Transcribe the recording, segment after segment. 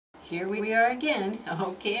here we are again.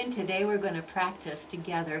 Okay, and today we're going to practice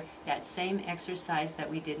together that same exercise that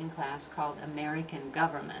we did in class called American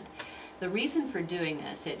Government. The reason for doing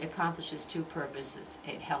this, it accomplishes two purposes.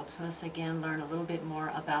 It helps us again learn a little bit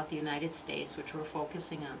more about the United States, which we're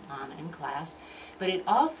focusing on in class, but it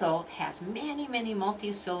also has many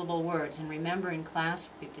multi-syllable words. And remember, in class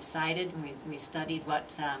we decided and we studied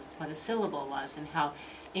what a syllable was and how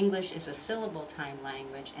English is a syllable time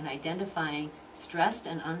language, and identifying stressed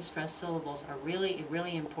and unstressed syllables are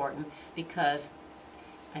really important, because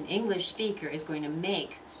an English speaker is going to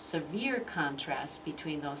make severe contrasts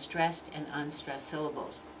between those stressed and unstressed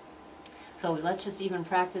syllables. So let's just even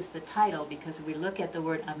practice the title, because if we look at the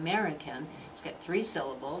word American, it's got 3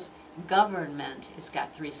 syllables. Government, it's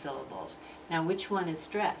got 3 syllables. Now which one is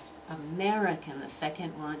stressed? American, the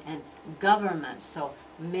second one, and government. So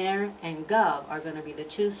mer and gov are going to be the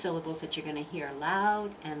 2 syllables that you're going to hear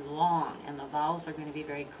loud and long, and the vowels are going to be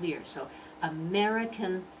very clear. So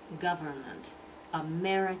American government.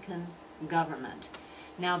 American government.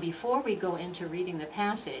 Now before we go into reading the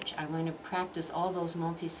passage, I'm going to practice all those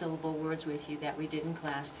multi-syllable words with you that we did in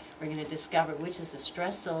class. We're going to discover which is the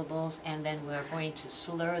stressed syllables, and then we're going to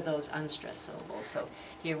slur those unstressed syllables. So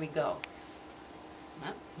here we go.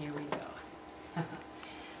 Here we go.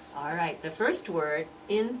 All right, the first word,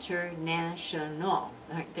 international.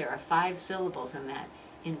 There are 5 syllables in that.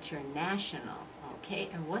 International. Okay,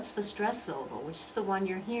 and what's the stressed syllable? Which is the one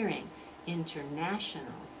you're hearing?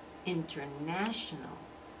 International. International.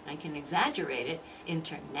 I can exaggerate it.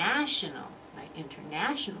 International. Right?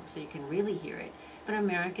 International, so you can really hear it. But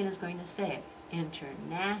American is going to say it.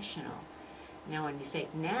 International. Now when you say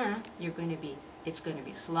na, it's going to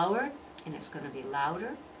be slower, and it's going to be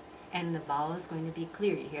louder, and the vowel is going to be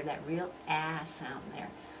clear. You hear that real ah sound there.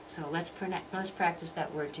 So let's practice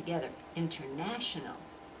that word together. International.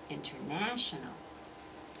 International.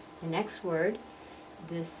 The next word,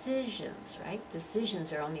 decisions, right?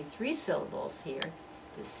 Decisions are only 3 syllables here.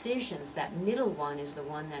 Decisions, that middle one is the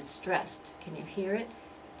one that's stressed. Can you hear it?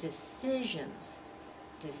 Decisions.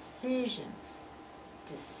 Decisions.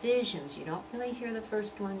 Decisions. You don't really hear the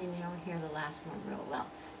first one, and you don't hear the last one real well.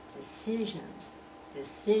 Decisions.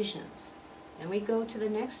 Decisions. And we go to the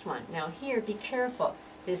next one. Now here, be careful.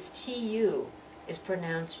 This TU is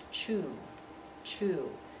pronounced chew.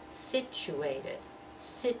 Chew. Situated.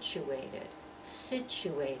 Situated.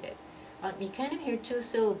 Situated. You kind of hear 2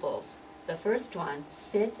 syllables. The first one,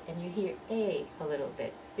 sit, and you hear a little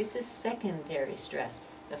bit. This is secondary stress.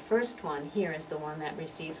 The first one here is the one that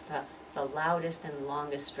receives the loudest and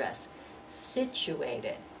longest stress.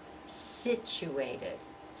 Situated. Situated.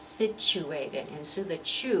 Situated. And so the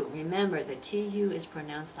chew, remember the TU is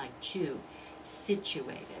pronounced like chew.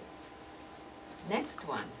 Situated. Next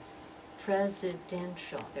one,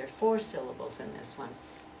 presidential. There are 4 syllables in this one.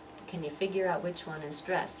 Can you figure out which one is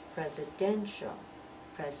stressed? Presidential.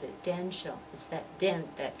 Presidential. It's that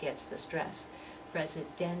dent that gets the stress.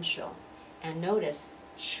 Presidential. And notice,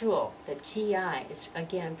 chul, the TI is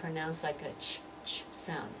again pronounced like a ch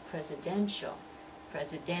sound. Presidential.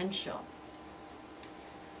 Presidential.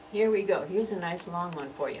 Here we go. Here's a nice long one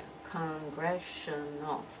for you.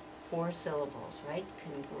 Congressional. 4 syllables, right?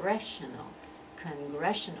 Congressional.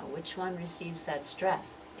 Congressional. Which one receives that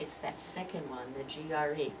stress? It's that second one, the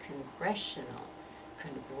GRE. Congressional.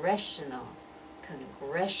 Congressional.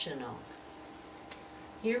 Congressional.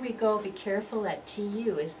 Here we go. Be careful at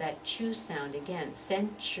TU is that chew sound again.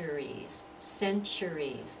 Centuries.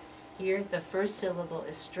 Centuries. Here the first syllable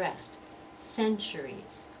is stressed.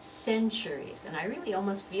 Centuries. Centuries. And I really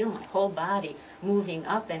almost feel my whole body moving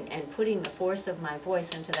up and putting the force of my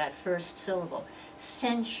voice into that first syllable.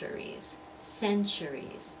 Centuries.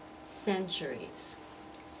 Centuries. Centuries.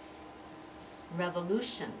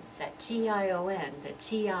 Revolution, that T-I-O-N, the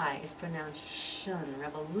T-I is pronounced shun.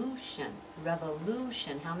 Revolution.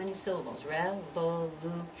 Revolution. How many syllables?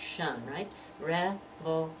 Revolution, right?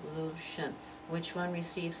 Revolution. Which one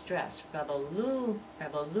receives stress?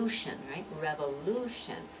 Revolution, right?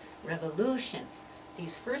 Revolution. Revolution.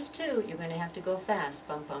 These first 2, you're going to have to go fast.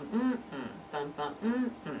 Bum, bum, bum, bum,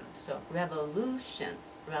 So, revolution.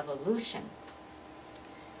 Revolution.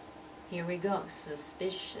 Here we go.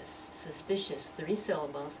 Suspicious. Suspicious. 3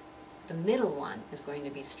 syllables. The middle one is going to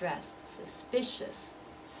be stressed. Suspicious.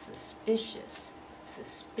 Suspicious.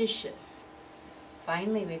 Suspicious.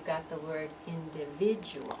 Finally, we've got the word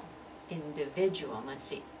individual. Individual. Let's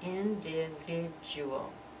see.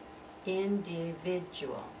 Individual.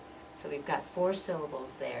 Individual. So we've got 4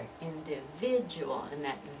 syllables there. Individual. And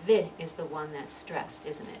that vi is the one that's stressed,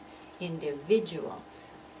 isn't it? Individual.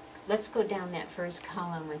 Let's go down that first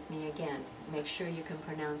column with me again. Make sure you can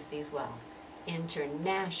pronounce these well.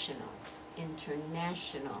 international,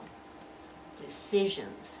 international,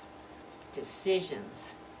 decisions,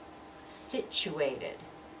 decisions, situated,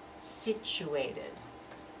 situated,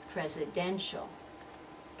 presidential,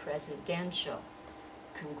 presidential,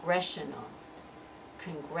 congressional,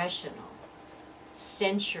 congressional,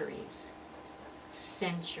 centuries,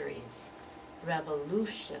 centuries,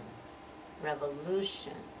 revolution,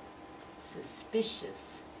 revolution,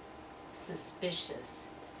 suspicious, suspicious,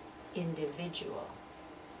 individual,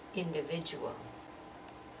 individual.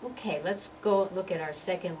 Okay, let's go look at our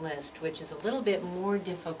second list, which is a little bit more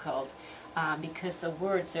difficult because the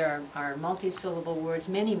words there are multi-syllable words,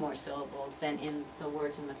 many more syllables than in the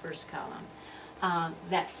words in the first column.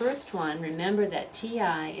 That first one, remember that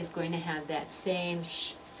TI is going to have that same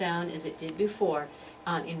sh sound as it did before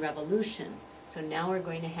in revolution. So now we're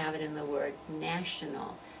going to have it in the word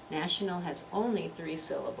national. National has only 3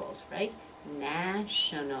 syllables, right?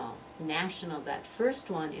 National, national. That first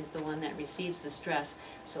one is the one that receives the stress.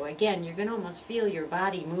 So again, you're going to almost feel your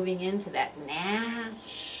body moving into that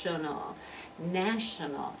national,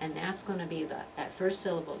 national, and that's going to be that first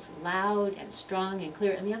syllable is loud and strong and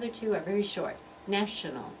clear, and the other 2 are very short.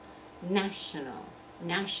 National, national,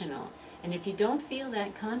 national. And if you don't feel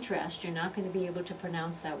that contrast, you're not going to be able to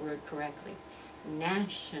pronounce that word correctly.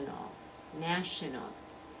 National, national.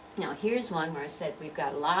 Now here's one where I said we've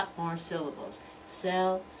got a lot more syllables.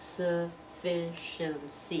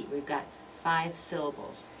 Self-sufficiency. We've got 5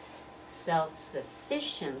 syllables.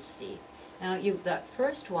 Self-sufficiency. Now that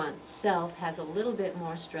first one, self, has a little bit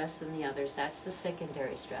more stress than the others. That's the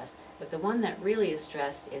secondary stress. But the one that really is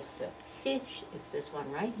stressed is sufficient. It's this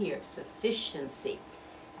one right here, sufficiency.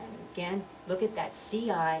 And again, look at that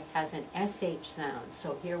CI has an SH sound.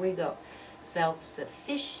 So here we go.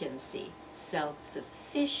 Self-sufficiency,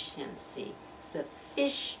 self-sufficiency,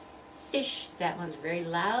 fish, that one's very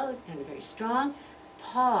loud and very strong.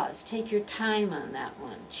 Pause, take your time on that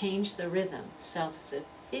one, change the rhythm.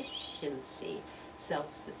 Self-sufficiency,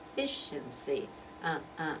 self-sufficiency,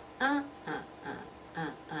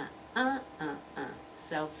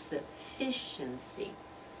 self-sufficiency.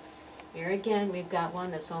 Here again, we've got one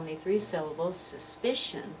that's only 3 syllables,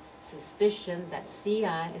 suspicion. Suspicion, that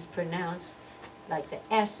CI is pronounced like the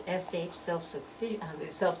SSH,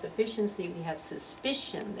 self-sufficiency, we have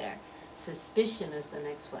suspicion there. Suspicion is the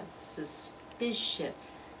next one. Suspicion.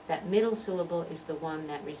 That middle syllable is the one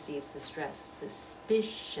that receives the stress.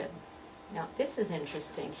 Suspicion. Now, this is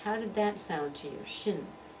interesting. How did that sound to you? Shin,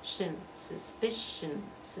 shin, suspicion,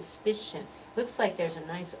 suspicion. Looks like there's a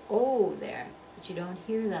nice O there, but you don't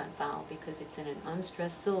hear that vowel because it's in an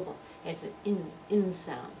unstressed syllable. It's an in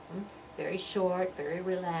sound. Very short, very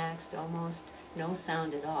relaxed, almost no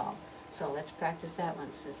sound at all. So let's practice that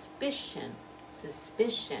one. Suspicion,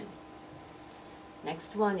 suspicion.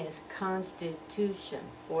 Next one is constitution,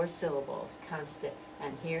 4 syllables,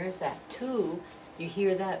 and here's that 2, you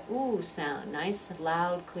hear that ooh sound, nice,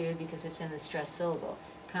 loud, clear, because it's in the stressed syllable.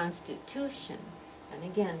 Constitution, and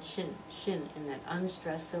again, shin, shin, in that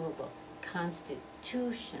unstressed syllable.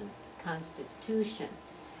 Constitution, constitution.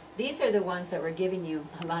 These are the ones that were giving you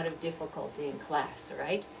a lot of difficulty in class,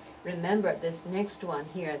 right? Remember this next one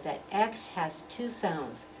here, that X has 2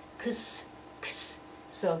 sounds, ks, ks.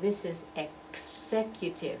 So this is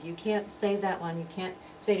executive. You can't say that one, you can't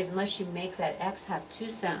say it unless you make that X have 2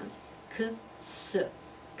 sounds, k, s,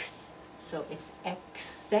 ks. So it's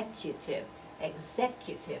executive,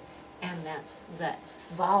 executive. And that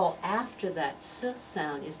vowel after that s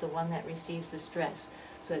sound is the one that receives the stress.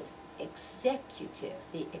 So it's executive,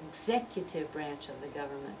 the executive branch of the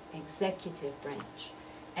government, executive branch.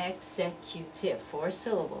 Executive, 4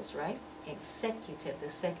 syllables, right? Executive, the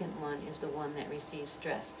second one is the one that receives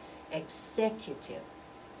stress. Executive.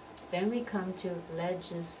 Then we come to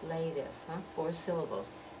legislative, 4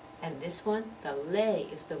 syllables. And this one, the lay,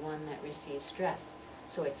 is the one that receives stress.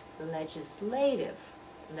 So it's legislative,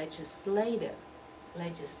 legislative,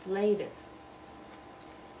 legislative.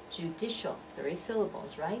 Judicial, 3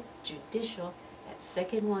 syllables, right? Judicial, that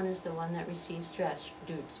second one is the one that receives stress.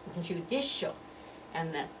 Judicial.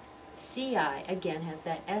 And the CI, again, has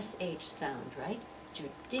that SH sound, right?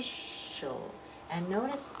 Judicial. And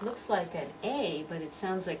notice, looks like an A, but it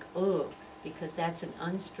sounds like because that's an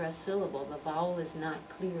unstressed syllable. The vowel is not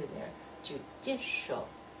clear there. Judicial,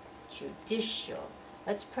 judicial.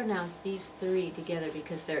 Let's pronounce these 3 together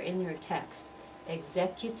because they're in your text.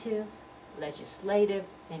 Executive, legislative,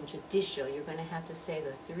 and judicial. You're going to have to say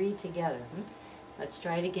the 3 together. Let's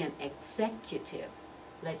try it again. Executive,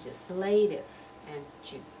 legislative, and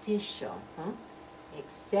judicial.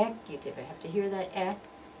 Executive, I have to hear that E.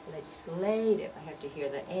 Legislative, I have to hear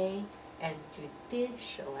the A. and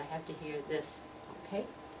judicial. I have to hear this, okay?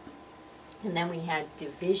 And then we had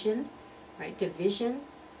division, right? Division,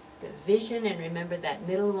 and remember that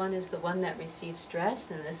middle one is the one that receives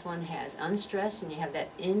stress, and this one has unstressed, and you have that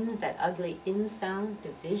in, that ugly in sound,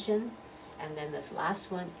 division. And then this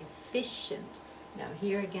last one, efficient. Now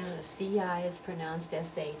here again, the CI is pronounced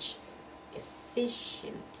SH,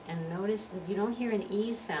 efficient. And notice you don't hear an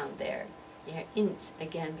E sound there. You hear int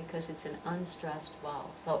again because it's an unstressed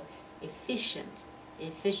vowel. So efficient,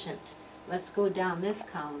 efficient. Let's go down this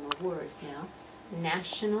column of words now.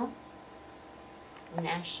 National,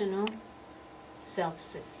 national,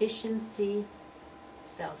 self-sufficiency,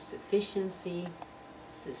 self-sufficiency,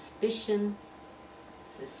 suspicion,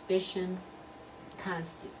 suspicion,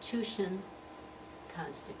 constitution,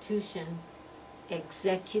 constitution,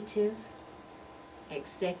 executive,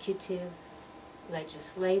 executive,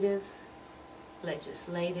 legislative,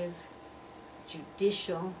 legislative,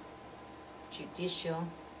 judicial, judicial,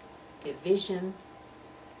 division,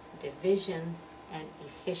 division, and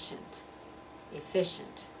efficient,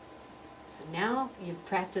 efficient. So now you've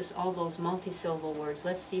practiced all those multisyllable words.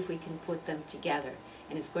 Let's see if we can put them together.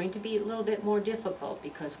 And it's going to be a little bit more difficult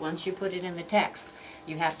because once you put it in the text,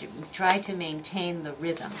 you have to try to maintain the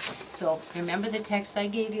rhythm. So remember the text I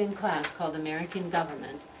gave you in class called American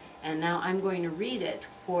Government, and now I'm going to read it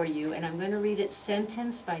for you, and I'm going to read it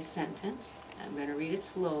sentence by sentence. I'm going to read it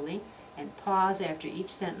slowly and pause after each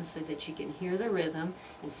sentence so that you can hear the rhythm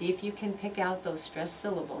and see if you can pick out those stressed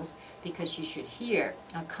syllables, because you should hear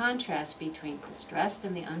a contrast between the stressed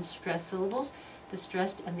and the unstressed syllables, the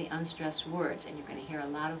stressed and the unstressed words, and you're going to hear a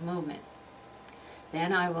lot of movement.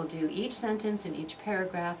 Then I will do each sentence in each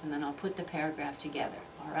paragraph, and then I'll put the paragraph together.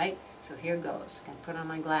 All right? So here goes. I'm going to put on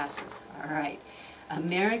my glasses. All right.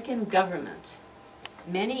 American government.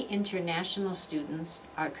 Many international students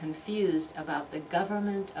are confused about the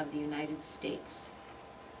government of the United States.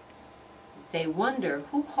 They wonder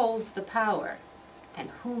who holds the power and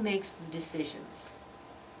who makes the decisions.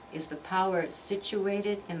 Is the power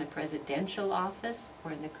situated in the presidential office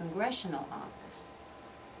or in the congressional office?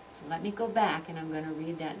 So let me go back, and I'm going to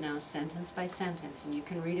read that now sentence by sentence, and you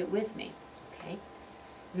can read it with me, okay?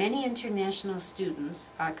 Many international students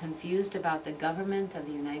are confused about the government of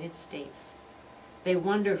the United States. They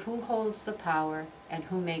wonder who holds the power and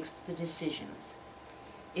who makes the decisions.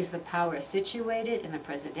 Is the power situated in the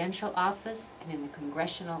presidential office and in the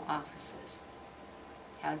congressional offices?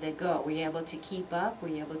 How did they go? Were you able to keep up? Were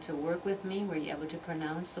you able to work with me? Were you able to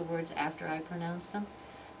pronounce the words after I pronounce them?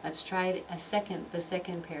 Let's try the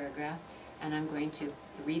second paragraph, and I'm going to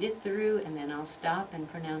read it through, and then I'll stop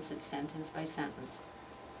and pronounce it sentence by sentence.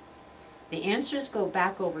 The answers go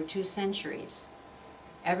back over 2 centuries.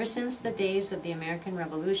 Ever since the days of the American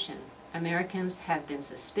Revolution, Americans have been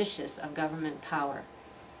suspicious of government power.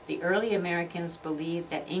 The early Americans believed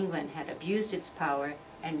that England had abused its power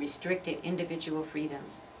and restricted individual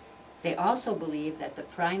freedoms. They also believed that the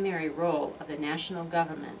primary role of the national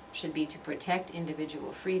government should be to protect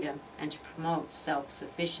individual freedom and to promote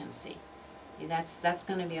self-sufficiency. That's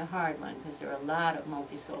going to be a hard one because there are a lot of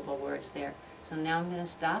multisyllable words there. So now I'm going to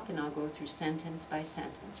stop, and I'll go through sentence by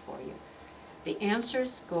sentence for you. The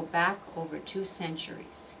answers go back over 2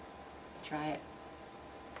 centuries. Try it.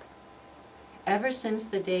 Ever since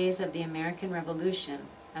the days of the American Revolution,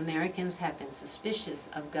 Americans have been suspicious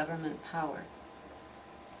of government power.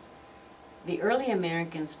 The early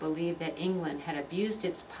Americans believed that England had abused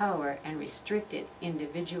its power and restricted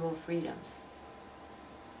individual freedoms.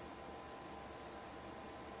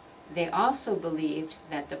 They also believed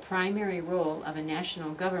that the primary role of a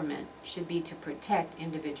national government should be to protect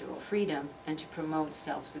individual freedom and to promote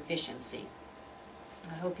self-sufficiency.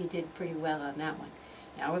 I hope you did pretty well on that one.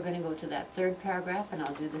 Now we're going to go to that 3rd paragraph, and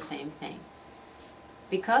I'll do the same thing.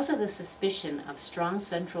 Because of the suspicion of strong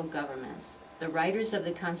central governments, the writers of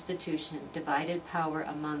the Constitution divided power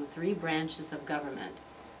among 3 branches of government: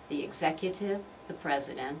 the executive, the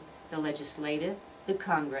president, the legislative, the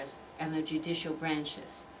Congress, and the judicial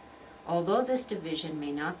branches. Although this division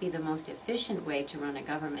may not be the most efficient way to run a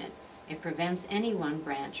government, it prevents any one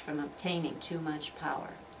branch from obtaining too much power.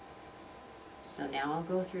 So now I'll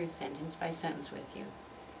go through sentence by sentence with you.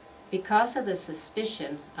 Because of the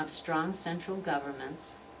suspicion of strong central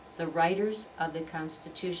governments, the writers of the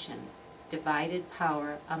Constitution divided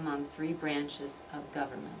power among 3 branches of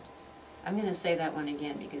government. I'm going to say that one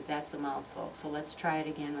again because that's a mouthful, so let's try it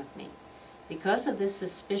again with me. Because of this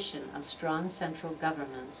suspicion of strong central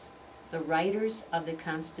governments, the writers of the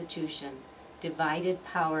Constitution divided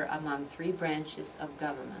power among 3 branches of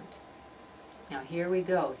government. Now here we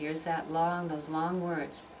go. Here's those long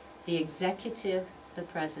words. The executive, the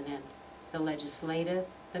president, the legislative,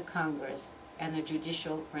 the Congress, and the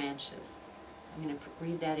judicial branches. I'm going to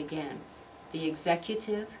read that again. The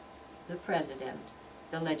executive, the president,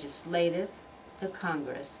 the legislative, the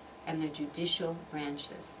Congress, and the judicial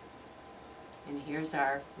branches. And here's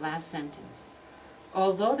our last sentence.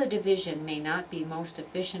 Although the division may not be most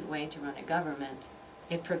efficient way to run a government,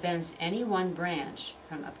 it prevents any one branch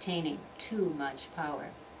from obtaining too much power.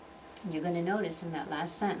 And you're going to notice in that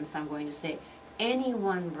last sentence I'm going to say any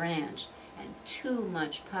one branch and too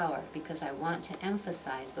much power, because I want to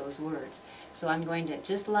emphasize those words. So I'm going to,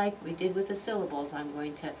 just like we did with the syllables, I'm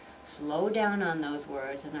going to slow down on those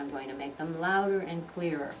words and I'm going to make them louder and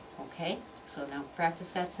clearer. Okay? So now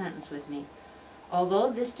practice that sentence with me.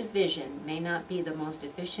 Although this division may not be the most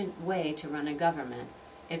efficient way to run a government,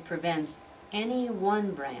 it prevents any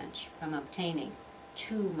one branch from obtaining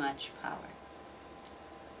too much power.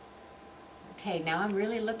 Okay, now I'm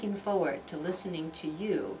really looking forward to listening to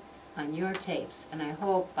you on your tapes, and I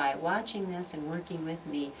hope by watching this and working with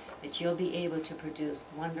me that you'll be able to produce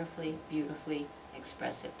wonderfully, beautifully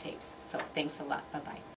expressive tapes. So thanks a lot. Bye-bye.